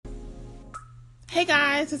Hey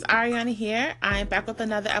guys, it's Ariana here. I'm back with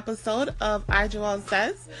another episode of iJoelle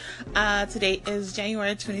Says. Today is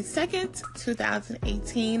January 22nd,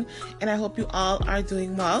 2018, and I hope you all are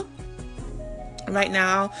doing well. Right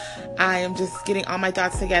now, I am just getting all my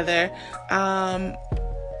thoughts together. I'm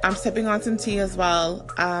sipping on some tea as well.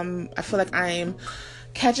 I feel like I'm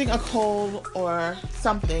catching a cold or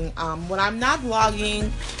something. When I'm not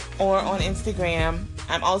blogging or on Instagram,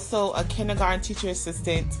 I'm also a kindergarten teacher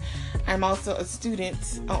assistant. I'm also a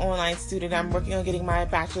student, an online student. I'm working on getting my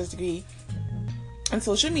bachelor's degree in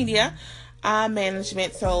social media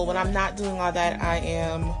management. So when I'm not doing all that, I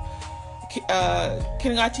am a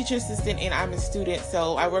kindergarten teacher assistant and I'm a student.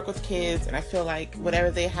 So I work with kids and I feel like whatever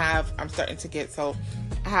they have, I'm starting to get. So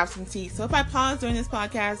I have some tea. So if I pause during this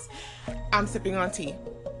podcast, I'm sipping on tea.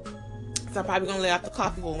 So I'm probably going to lay off the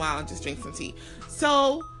coffee for a while and just drink some tea.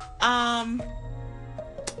 So,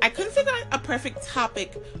 I couldn't figure out a perfect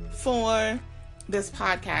topic for this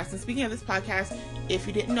podcast. And speaking of this podcast, if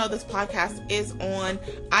you didn't know, this podcast is on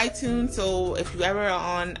iTunes. So if you ever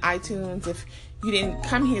are on iTunes, if you didn't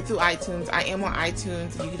come here through iTunes, I am on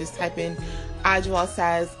iTunes. And you can just type in iJoelle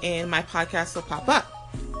Says and my podcast will pop up.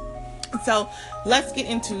 So let's get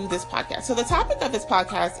into this podcast. So the topic of this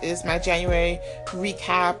podcast is my January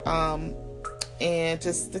recap. And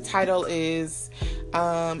just the title is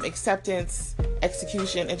acceptance,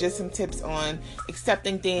 execution, and just some tips on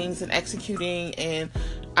accepting things and executing. And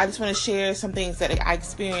I just want to share some things that I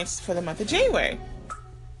experienced for the month of January.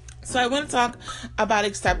 So I want to talk about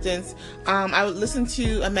acceptance. I would listen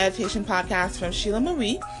to a meditation podcast from Sheila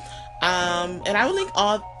Marie. And I will link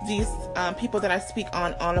all these people that I speak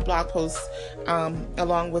on a blog post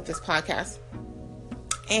along with this podcast.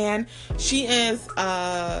 And she is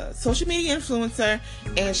a social media influencer,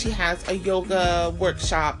 and she has a yoga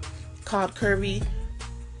workshop called Curvy.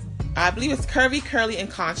 I believe it's Curvy, Curly, and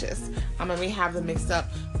Conscious. I may have them mixed up.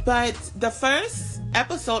 But the first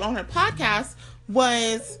episode on her podcast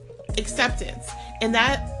was acceptance. And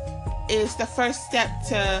that is the first step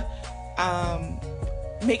to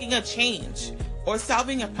making a change or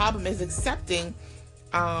solving a problem, is accepting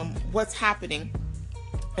what's happening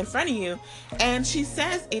in front of you. And she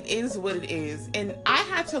says it is what it is. And I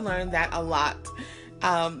had to learn that a lot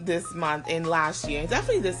this month and last year.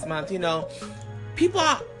 Definitely this month. You know, people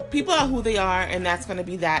are who they are, and that's going to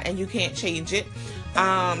be that, and you can't change it.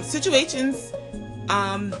 Situations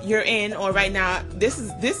you're in or right now, this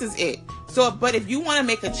is it. So, but if you want to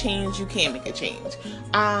make a change, you can make a change.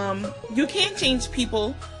 You can't change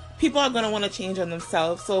people. People are going to want to change on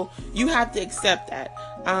themselves. So you have to accept that.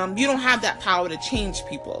 You don't have that power to change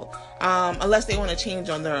people unless they want to change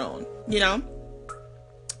on their own, you know?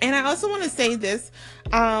 And I also want to say this.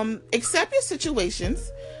 Accept your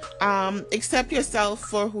situations. Accept yourself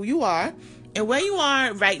for who you are and where you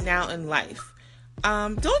are right now in life.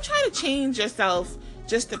 Don't try to change yourself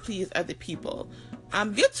just to please other people.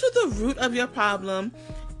 Get to the root of your problem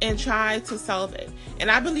and try to solve it. And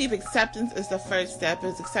I believe acceptance is the first step,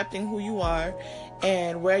 is accepting who you are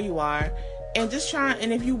and where you are. And just try,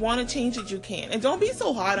 and if you want to change it, you can. And don't be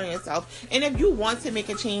so hard on yourself. And if you want to make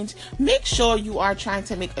a change, make sure you are trying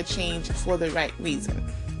to make a change for the right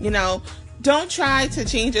reason. You know, don't try to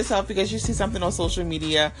change yourself because you see something on social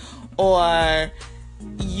media or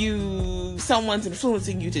someone's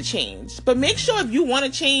influencing you to change. But make sure if you want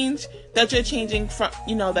to change, that you're changing from,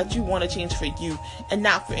 you know, that you want to change for you and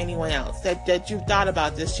not for anyone else. That you've thought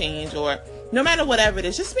about this change, or no matter whatever it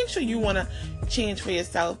is, just make sure you want to change for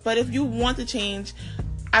yourself. But if you want to change,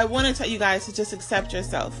 I want to tell you guys to just accept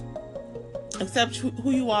yourself. Accept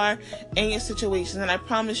who you are and your situations. And I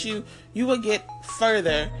promise you, you will get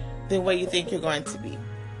further than where you think you're going to be.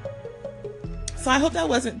 So I hope that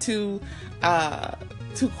wasn't too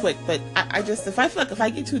quick, but I just, if I feel like if I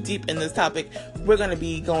get too deep in this topic, we're going to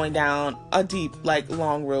be going down a deep,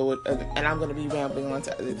 long road, and I'm going to be rambling on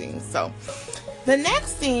to other things. So the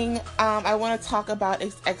next thing I want to talk about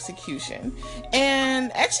is execution.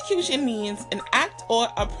 And execution means an act or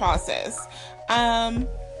a process. And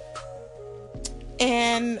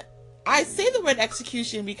I say the word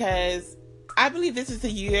execution because I believe this is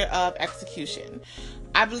the year of execution.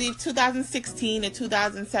 I believe 2016 and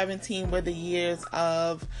 2017 were the years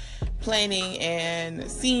of planning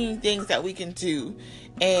and seeing things that we can do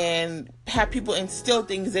and have people instill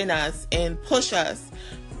things in us and push us.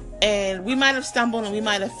 And we might have stumbled and we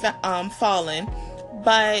might have fallen,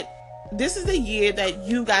 but this is the year that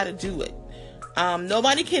you got to do it.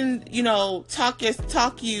 Nobody can, talk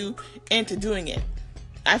you into doing it.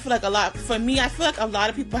 I feel like a lot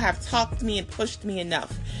of people have talked me and pushed me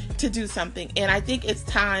enough to do something. And I think it's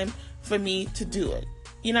time for me to do it.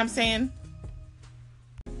 You know what I'm saying?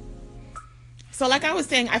 So like I was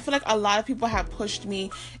saying, I feel like a lot of people have pushed me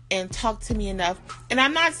and talked to me enough. And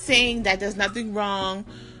I'm not saying that there's nothing wrong.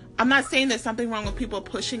 I'm not saying there's something wrong with people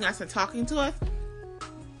pushing us and talking to us.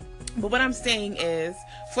 But what I'm saying is,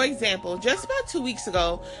 for example, just about 2 weeks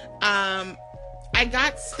ago, I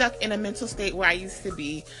got stuck in a mental state where I used to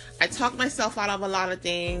be. I talked myself out of a lot of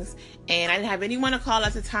things, and I didn't have anyone to call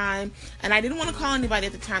at the time, and I didn't want to call anybody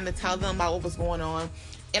at the time to tell them about what was going on.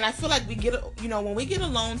 And I feel like when we get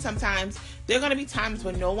alone, sometimes there are going to be times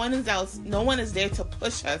when no one is there to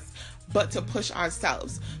push us, but to push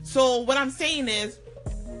ourselves. So what I'm saying is,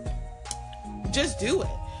 just do it.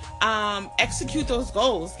 Execute those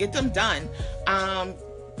goals. Get them done.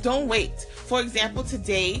 Don't wait. For example,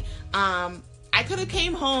 today, I could have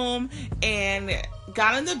came home and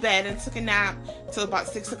got in the bed and took a nap till about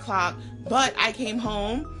 6 o'clock, but I came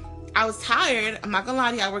home. I was tired. I'm not gonna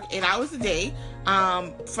lie to you. I work 8 hours a day,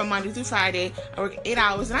 from Monday through Friday. I work 8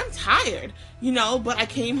 hours and I'm tired, but I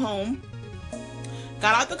came home,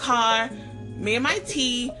 got out the car, made my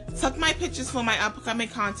tea, took my pictures for my upcoming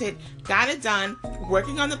content, got it done,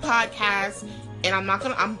 working on the podcast, and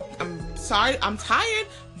I'm sorry, I'm tired,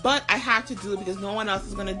 but I have to do it because no one else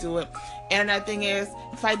is going to do it. And another thing is,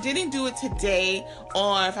 if I didn't do it today,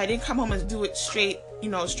 or if I didn't come home and do it straight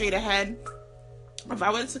ahead, if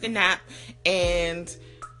I would have took a nap and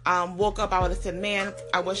woke up, I would have said, man,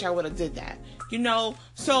 I wish I would have did that.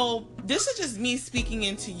 So this is just me speaking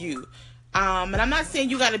into you. And I'm not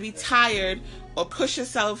saying you got to be tired or push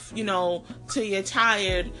yourself, till you're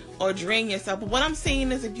tired or drain yourself. But what I'm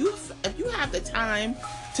saying is, if you have the time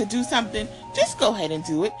to do something, just go ahead and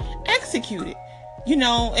do it. Execute it.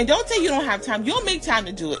 And don't say you don't have time. You'll make time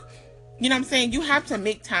to do it. You know what I'm saying? You have to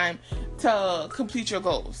make time to complete your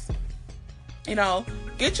goals.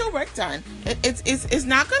 Get your work done. It's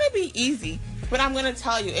not going to be easy, but I'm going to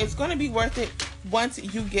tell you, it's going to be worth it once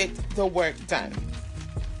you get the work done.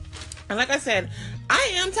 And like I said,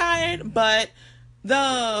 I am tired, but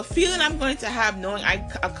the feeling I'm going to have knowing I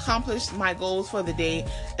accomplished my goals for the day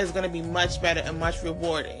is going to be much better and much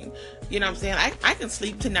rewarding. You know what I'm saying? I can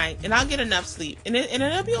sleep tonight and I'll get enough sleep and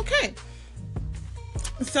it'll be okay.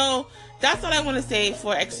 So that's what I want to say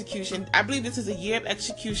for execution. I believe this is a year of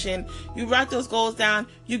execution. You write those goals down,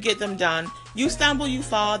 you get them done. You stumble, you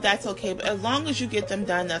fall, that's okay. But as long as you get them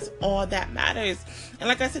done, that's all that matters. And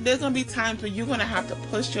like I said, there's going to be times where you're going to have to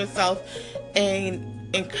push yourself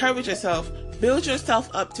and encourage yourself, build yourself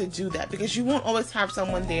up to do that, because you won't always have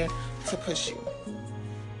someone there to push you.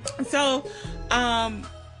 So,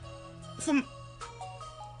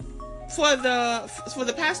 for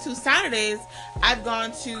the past 2 Saturdays, I've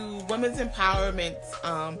gone to women's empowerment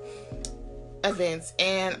events,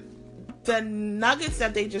 and the nuggets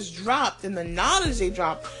that they just dropped and the knowledge they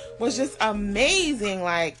dropped was just amazing.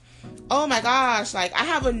 Like, oh my gosh, like I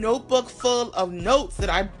have a notebook full of notes that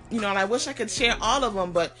and I wish I could share all of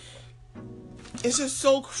them, but it's just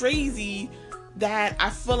so crazy that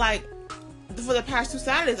I feel like for the past 2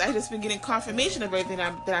 Saturdays, I've just been getting confirmation of everything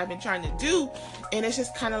that I've been trying to do. And it's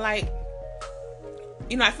just kind of like,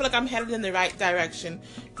 I feel like I'm headed in the right direction.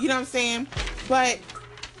 You know what I'm saying? But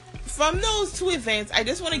from those 2 events, I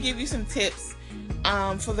just want to give you some tips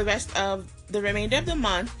for the rest of the remainder of the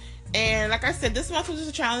month. And like I said, this month was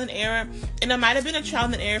just a trial and error, and it might have been a trial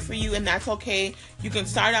and error for you, and that's okay. You can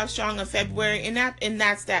start out strong in February, and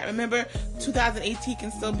that's that. Remember, 2018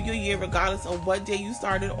 can still be your year regardless of what day you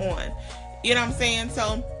started on. You know what I'm saying?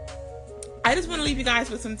 So I just want to leave you guys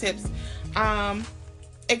with some tips.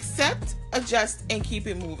 Accept, adjust, and keep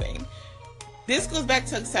it moving. This goes back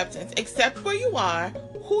to acceptance. Accept where you are,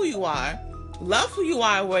 who you are, love who you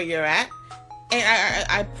are where you're at, and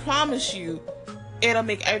I promise you, it'll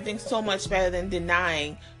make everything so much better than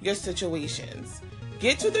denying your situations.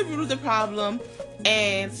 Get to the root of the problem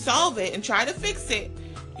and solve it and try to fix it.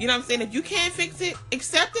 You know what I'm saying? If you can't fix it,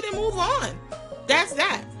 accept it and move on. That's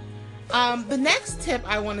that. The next tip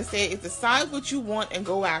I want to say is decide what you want and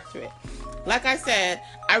go after it. Like I said,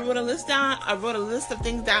 I wrote a list of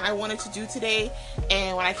things that I wanted to do today,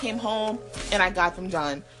 and when I came home and I got them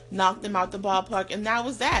done, knocked them out the ballpark, and that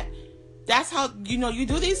was that. That's how, you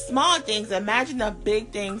do these small things. Imagine the big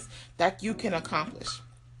things that you can accomplish.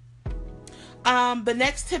 The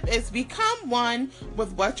next tip is become one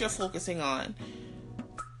with what you're focusing on.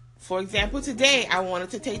 For example, today I wanted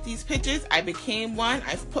to take these pictures. I became one.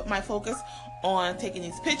 I've put my focus on taking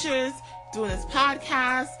these pictures, doing this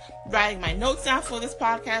podcast, writing my notes down for this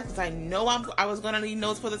podcast, because I know I was going to need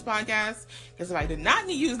notes for this podcast, because if I did not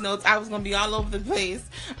use notes, I was going to be all over the place.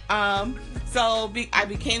 So I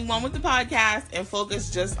became one with the podcast and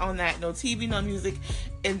focused just on that. No TV, no music,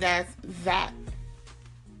 and that's that.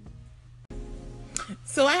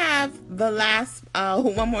 So I have the last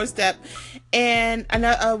one more step, and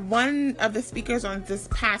another one of the speakers on this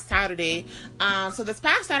past Saturday. So this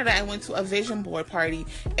past Saturday I went to a vision board party,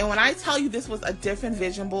 and when I tell you this was a different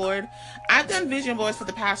vision board, I've done vision boards for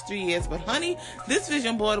the past 3 years, but honey, this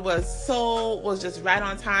vision board was just right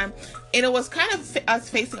on time, and it was kind of us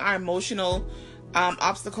facing our emotional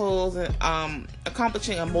obstacles and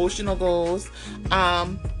accomplishing emotional goals.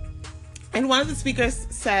 And one of the speakers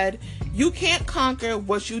said, you can't conquer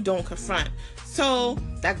what you don't confront. So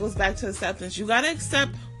that goes back to acceptance. You got to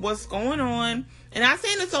accept what's going on. And I'm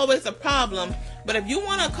saying it's always a problem, but if you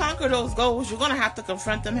want to conquer those goals, you're going to have to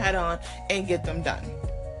confront them head on and get them done.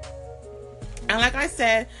 And like I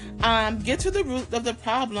said, get to the root of the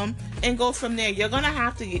problem and go from there. You're going to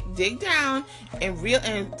have to dig down and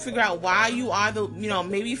figure out why you are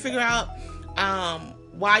maybe figure out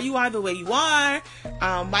why you are the way you are,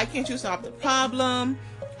 why can't you solve the problem,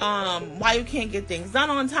 why you can't get things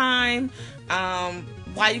done on time,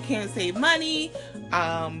 why you can't save money,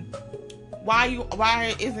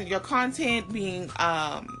 why isn't your content being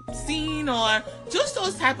seen, or just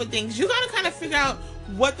those type of things. You got to kind of figure out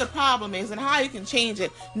what the problem is and how you can change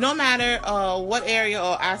it, no matter what area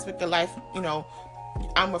or aspect of life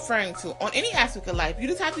I'm referring to. On any aspect of life, you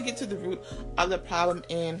just have to get to the root of the problem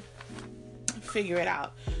and figure it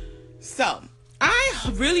out. So I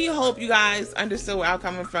really hope you guys understood where I'm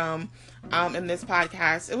coming from in this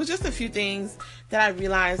podcast. It was just a few things that I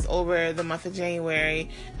realized over the month of January,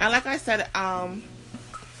 and like I said, I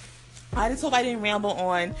just hope I didn't ramble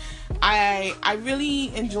on. I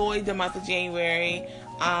really enjoyed the month of January,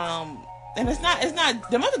 and it's not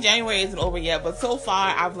the month of January isn't over yet, but so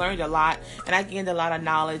far I've learned a lot and I gained a lot of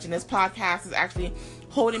knowledge, and this podcast is actually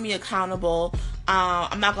holding me accountable.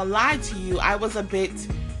 I'm not gonna lie to you, I was a bit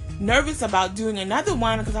nervous about doing another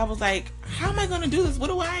one because I was like, how am I gonna do this? What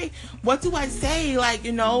do I say?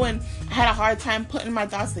 And I had a hard time putting my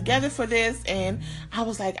thoughts together for this, and I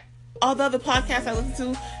was like, all the other podcasts I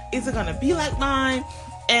listen to, is it gonna be like mine?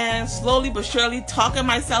 And slowly but surely talking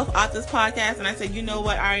myself out this podcast, and I said, you know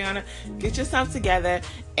what, Ariana, get yourself together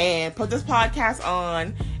and put this podcast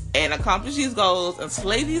on and accomplish these goals and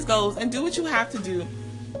slay these goals and do what you have to do.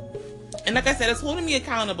 And like I said, it's holding me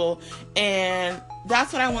accountable, and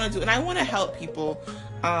that's what I want to do. And I want to help people,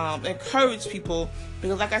 encourage people,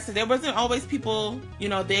 because like I said, there wasn't always people,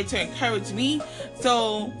 there to encourage me.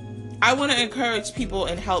 So I want to encourage people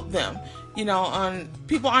and help them.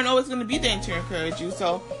 People aren't always going to be there to encourage you.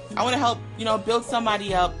 So I want to help, build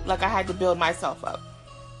somebody up like I had to build myself up.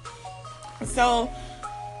 So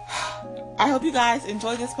I hope you guys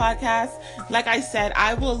enjoy this podcast. Like I said,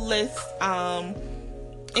 I will list,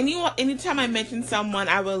 anytime I mention someone,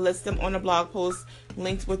 I will list them on a blog post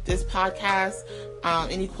linked with this podcast.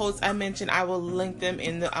 Any quotes I mention, I will link them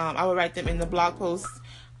I will write them in the blog post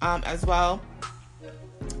as well.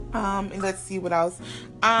 And let's see what else.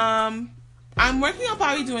 I'm working on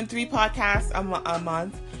probably doing 3 podcasts a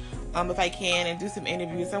month, if I can, and do some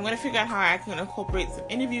interviews. So I'm going to figure out how I can incorporate some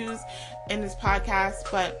interviews in this podcast,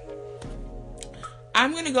 but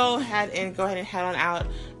I'm going to go ahead and head on out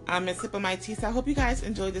and sip on my tea. So I hope you guys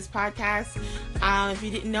enjoyed this podcast. If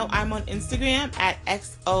you didn't know, I'm on Instagram at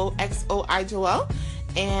XOXOIJoelle,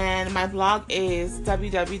 and my blog is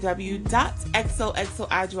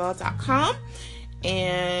www.xoxoijoelle.com,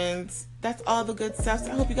 and that's all the good stuff.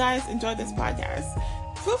 So I hope you guys enjoyed this podcast.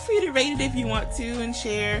 Feel free to rate it if you want to, and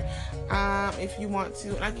share if you want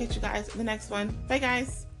to, and I'll catch you guys in the next one. Bye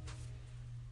guys.